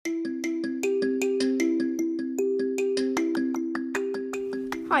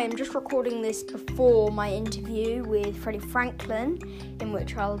Hi, I'm just recording this before my interview with Freddie Franklin, in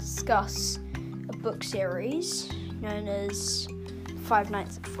which I'll discuss a book series known as Five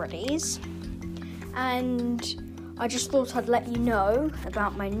Nights at Freddy's. And I just thought I'd let you know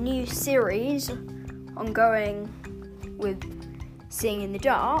about my new series ongoing with Seeing in the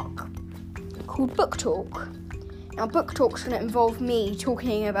Dark called Book Talk. Now, Book Talk's going to involve me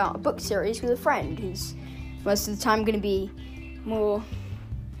talking about a book series with a friend who's most of the time going to be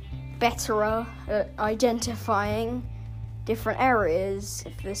better at identifying different areas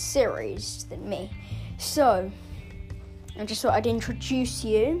of the series than me. So, I just thought I'd introduce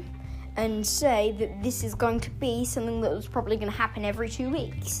you and say that this is going to be something that was probably going to happen every 2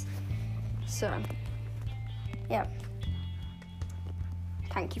 weeks. So, yeah.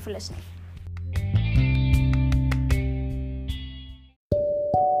 Thank you for listening.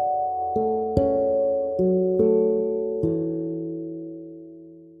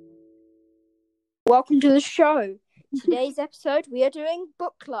 Welcome to the show. Today's episode, we are doing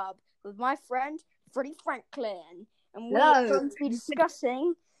book club with my friend Freddie Franklin, and we are going to be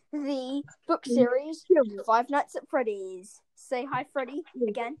discussing the book series Five Nights at Freddy's. Say hi, Freddie,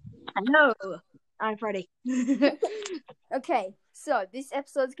 again. Hello, I'm Freddie. Okay, so this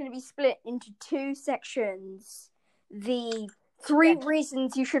episode is going to be split into two sections: the 3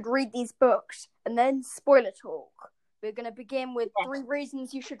 reasons you should read these books, and then spoiler talk. We're going to begin with 3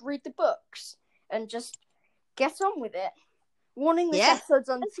 reasons you should read the books. And just get on with it. Warning, this episode's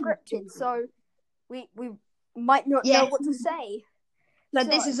unscripted, so we might not know what to say. So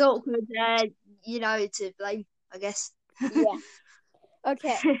this is awkward, to blame, I guess. Yeah.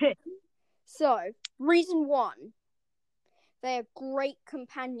 Okay. So, reason 1. They are great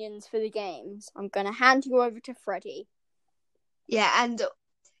companions for the games. I'm going to hand you over to Freddie. Yeah, and,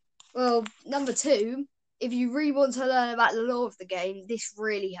 number 2, if you really want to learn about the lore of the game, this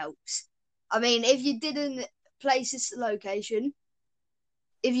really helps. I mean, if you didn't place this location,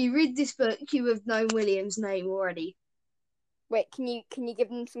 if you read this book, you would have known William's name already. Wait, can you give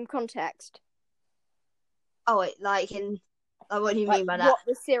them some context? Oh, wait, what do you mean by that? What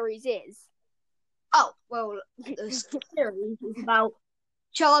the series is? Oh, well, the series is about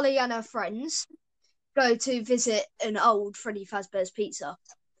Charlie and her friends go to visit an old Freddy Fazbear's Pizza.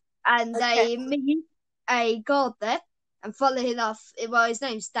 And they meet a guard there, and funnily enough, his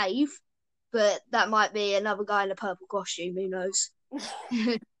name's Dave. But that might be another guy in a purple costume, who knows?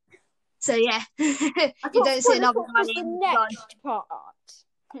 So, yeah. You don't see another guy in the next part.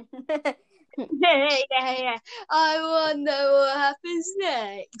 Yeah. I wonder what happens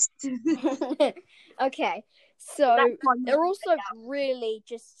next. Okay, so they're also really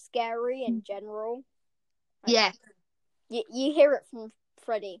just scary in general. Yeah. You hear it from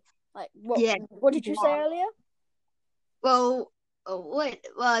Freddie. What did you say earlier? Well,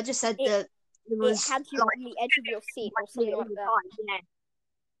 I just said that it had you on the edge of your seat or something like that.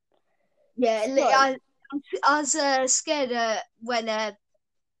 Yeah, I was scared when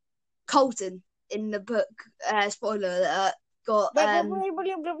Colton in the book, spoiler, got...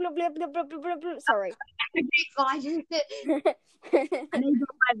 Sorry. Fine. And he got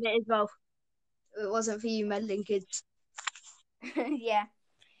my bit as well. It wasn't for you meddling kids. Yeah.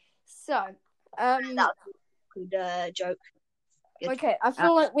 So, that was a good joke. Good. Okay, I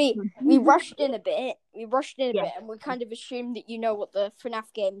feel like we rushed in a bit. And we kind of assumed that you know what the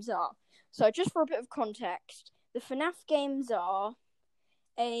FNAF games are. So, just for a bit of context, the FNAF games are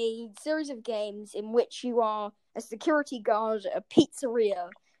a series of games in which you are a security guard at a pizzeria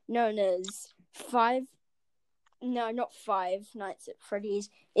known as Five Nights at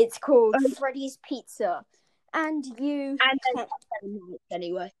Freddy's. It's called Freddy's Pizza. And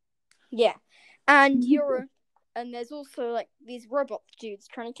anyway. Yeah. And and there's also these robot dudes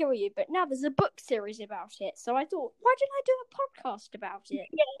trying to kill you, but now there's a book series about it. So I thought, why didn't I do a podcast about it?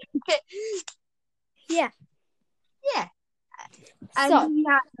 Yeah. Yeah. And we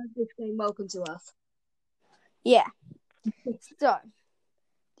have this game, Welcome to Earth. Yeah. So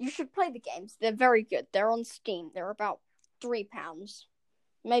you should play the games. They're very good. They're on Steam. They're about £3,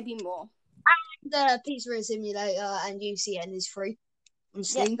 maybe more. And the Pizzeria Simulator and UCN is free on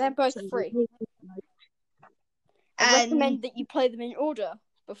Steam. Yeah, they're both free. I recommend that you play them in order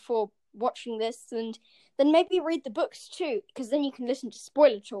before watching this, and then maybe read the books too, because then you can listen to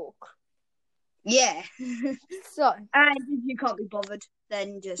spoiler talk. Yeah. So, and if you can't be bothered,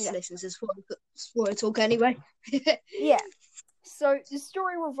 then just listen to spoiler talk anyway. Yeah. So the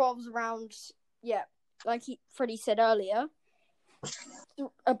story revolves around, like Freddie said earlier,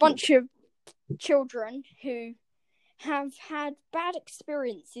 a bunch of children who have had bad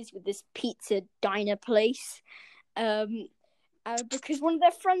experiences with this pizza diner place. because one of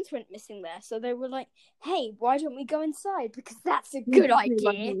their friends went missing there. So they were like, hey, why don't we go inside? Because that's a good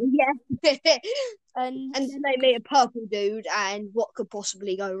idea. Yeah. And then they meet a purple dude, and what could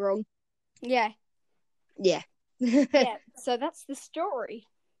possibly go wrong? yeah. Yeah. Yeah, so that's the story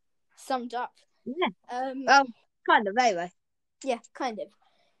summed up. Yeah. Kind of, anyway. Yeah, kind of.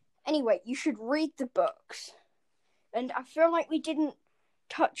 Anyway, you should read the books. And I feel like we didn't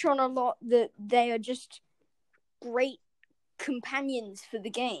touch on a lot that they are just great companions for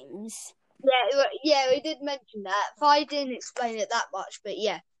the games. Yeah, we did mention that. If I didn't explain it that much, but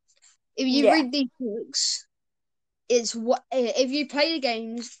yeah. If you read these books, it's what if you play the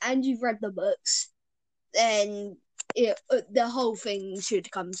games and you've read the books, then the whole thing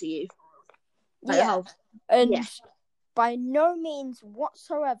should come to you. By no means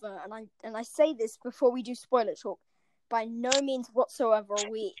whatsoever, and I say this before we do spoiler talk, by no means whatsoever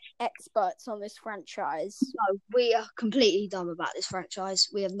are we experts on this franchise. No, we are completely dumb about this franchise.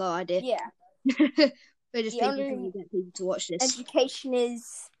 We have no idea. Yeah. We're just people trying to get people to watch this. Education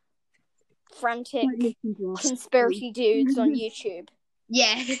is frantic conspiracy dudes on YouTube.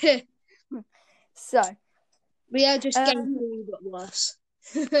 Yeah. So. We are just getting a little bit worse.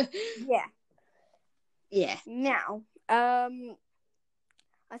 Yeah. Yeah. Now, I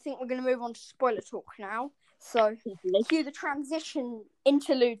think we're going to move on to spoiler talk now. So, cue the transition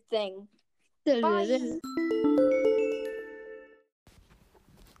interlude thing. Bye.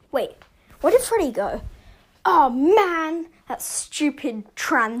 Wait, where did Freddy go? Oh man, that stupid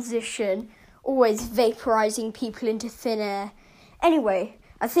transition. Always vaporizing people into thin air. Anyway,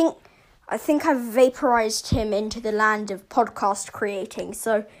 I think I've vaporized him into the land of podcast creating,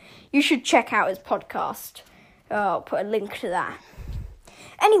 so you should check out his podcast. I'll put a link to that.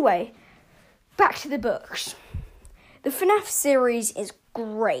 Anyway, back to the books. The FNAF series is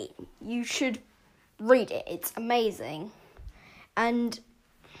great. You should read it. It's amazing. And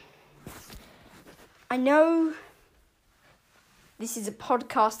I know this is a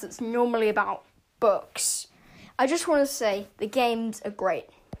podcast that's normally about books. I just want to say the games are great.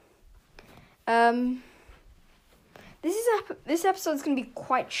 This episode is going to be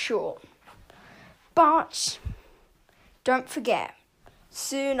quite short, but don't forget,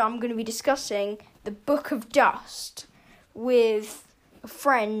 soon I'm going to be discussing the Book of Dust with a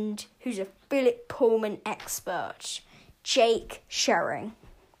friend who's a Philip Pullman expert, Jake Shering.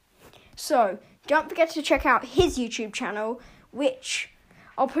 So don't forget to check out his YouTube channel, which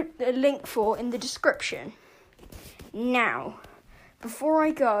I'll put the link for in the description. Now, before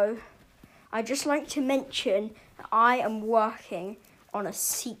I go, I'd just like to mention that I am working on a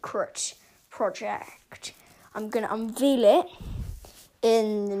secret project. I'm going to unveil it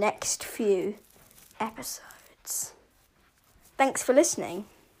in the next few episodes. Thanks for listening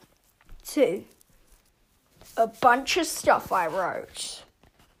to a bunch of stuff I wrote.